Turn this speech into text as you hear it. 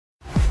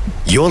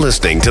You're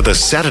listening to the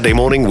Saturday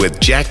Morning with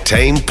Jack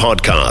Tame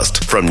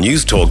podcast from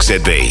News Talk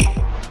ZB.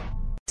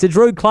 It's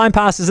Ruud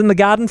Kleinpaste is in the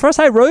garden for us.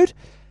 Hey, Ruud.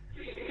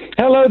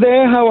 Hello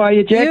there. How are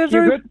you, Jack?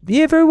 You good?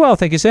 Yeah, very well,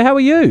 thank you, sir. How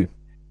are you?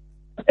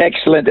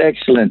 Excellent.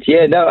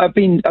 Yeah, no, I've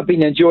been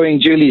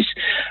enjoying Julie's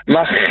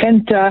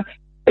magenta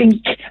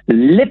pink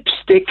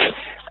lipstick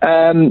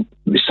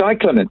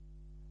cyclamen.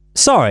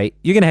 Sorry,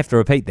 you're going to have to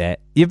repeat that.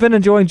 You've been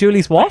enjoying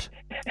Julie's what?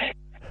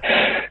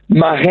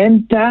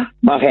 Magenta.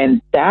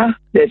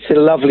 That's a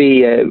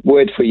lovely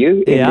word for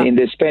you in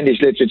the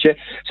Spanish literature.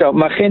 So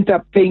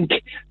magenta pink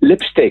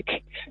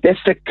lipstick. That's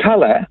the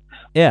color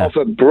of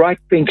a bright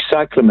pink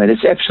cyclamen.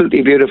 It's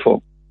absolutely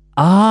beautiful.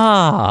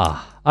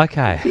 Ah,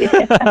 okay.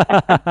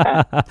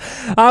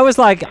 I was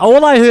like,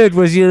 all I heard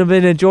was you've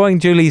been enjoying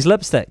Julie's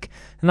lipstick.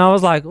 And I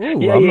was like, I'm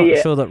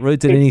not sure that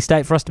Ruud's in any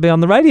state for us to be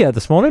on the radio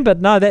this morning, but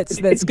no, that's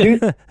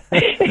good.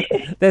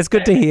 That's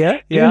good to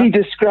hear. Yeah.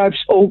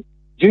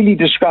 Julie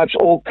describes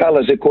all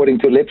colors according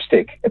to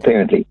lipstick,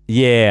 apparently.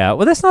 Yeah,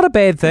 well, that's not a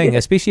bad thing,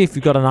 especially if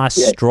you've got a nice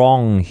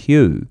strong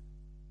hue.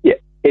 Yeah,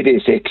 it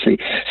is actually.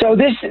 So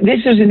this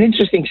is an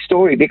interesting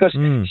story because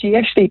she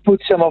actually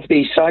put some of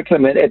these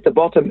cyclamen at the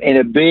bottom in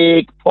a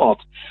big pot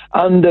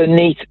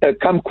underneath a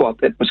kumquat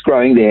that was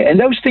growing there. And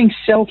those things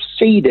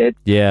self-seeded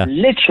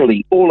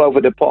literally all over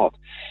the pot.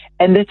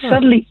 And that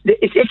suddenly,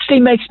 it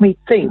actually makes me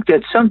think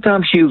that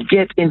sometimes you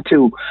get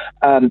into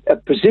a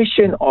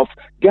position of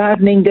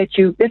gardening that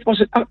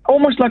was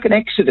almost like an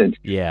accident,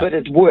 but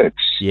it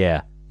works.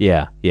 Yeah.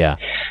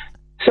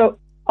 So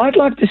I'd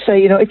like to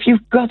say, if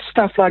you've got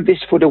stuff like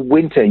this for the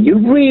winter, you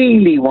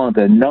really want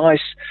a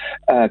nice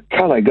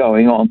color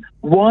going on,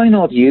 why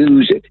not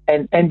use it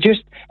and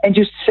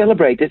just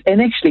celebrate it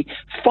and actually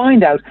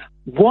find out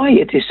why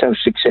it is so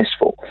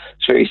successful.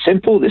 It's very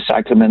simple. The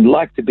cyclamen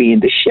like to be in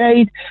the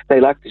shade. They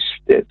like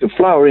to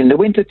flower in the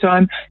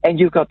wintertime, and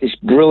you've got this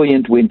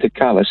brilliant winter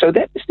color. So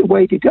that is the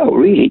way to go,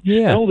 really.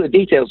 Yeah. And all the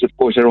details, of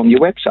course, are on your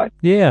website.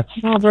 Yeah.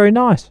 Oh, very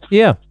nice.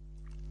 Yeah.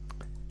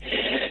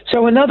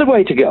 So another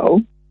way to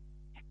go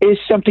is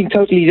something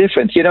totally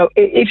different.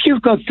 If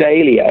you've got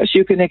dahlias,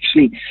 you can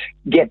actually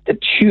get the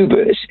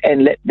tubers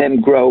and let them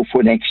grow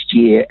for next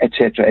year,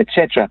 etc.,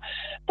 etc.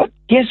 But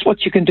guess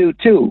what you can do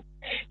too?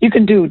 You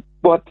can do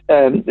what,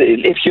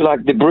 if you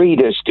like, the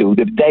breeders do,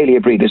 the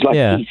dahlia breeders,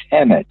 like Keith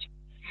Hammett.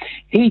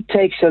 He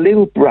takes a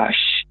little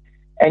brush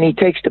and he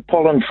takes the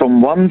pollen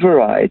from one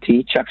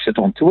variety, chucks it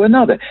onto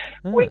another.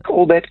 We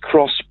call that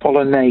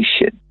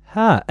cross-pollination.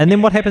 And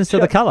then what happens to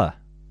the color?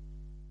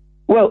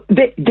 Well,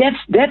 that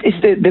is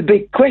the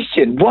big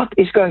question. What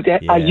is going to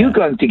happen? Are you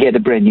going to get a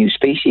brand new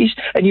species,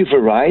 a new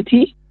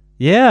variety?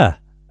 Yeah.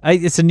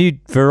 It's a new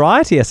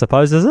variety, I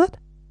suppose, is it?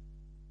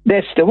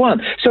 That's the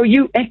one. So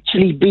you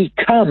actually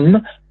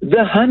become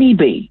the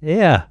honeybee.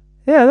 Yeah,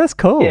 that's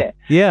cool.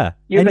 Yeah.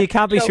 And you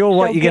can't be sure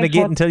what you're going to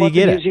get until you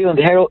get it.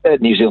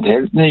 New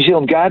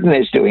Zealand Gardener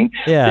is doing.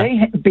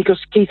 Yeah. Because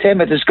Keith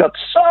Hammett has got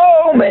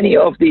so many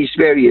of these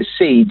various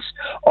seeds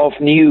of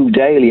new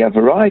dahlia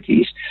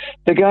varieties.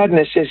 The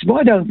gardener says,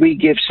 why don't we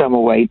give some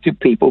away to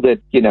people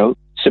that,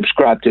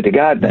 subscribe to the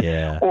gardener?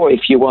 Yeah. Or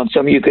if you want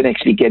some, you can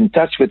actually get in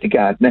touch with the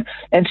gardener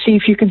and see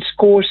if you can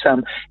score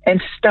some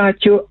and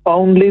start your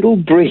own little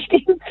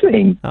breeding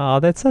thing. Oh,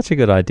 that's such a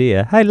good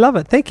idea. Hey, love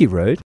it. Thank you,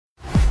 Ruud.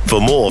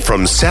 For more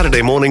from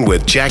Saturday Morning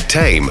with Jack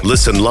Tame,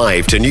 listen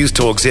live to News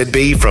Talk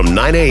ZB from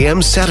 9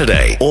 a.m.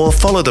 Saturday or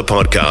follow the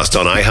podcast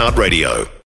on iHeartRadio.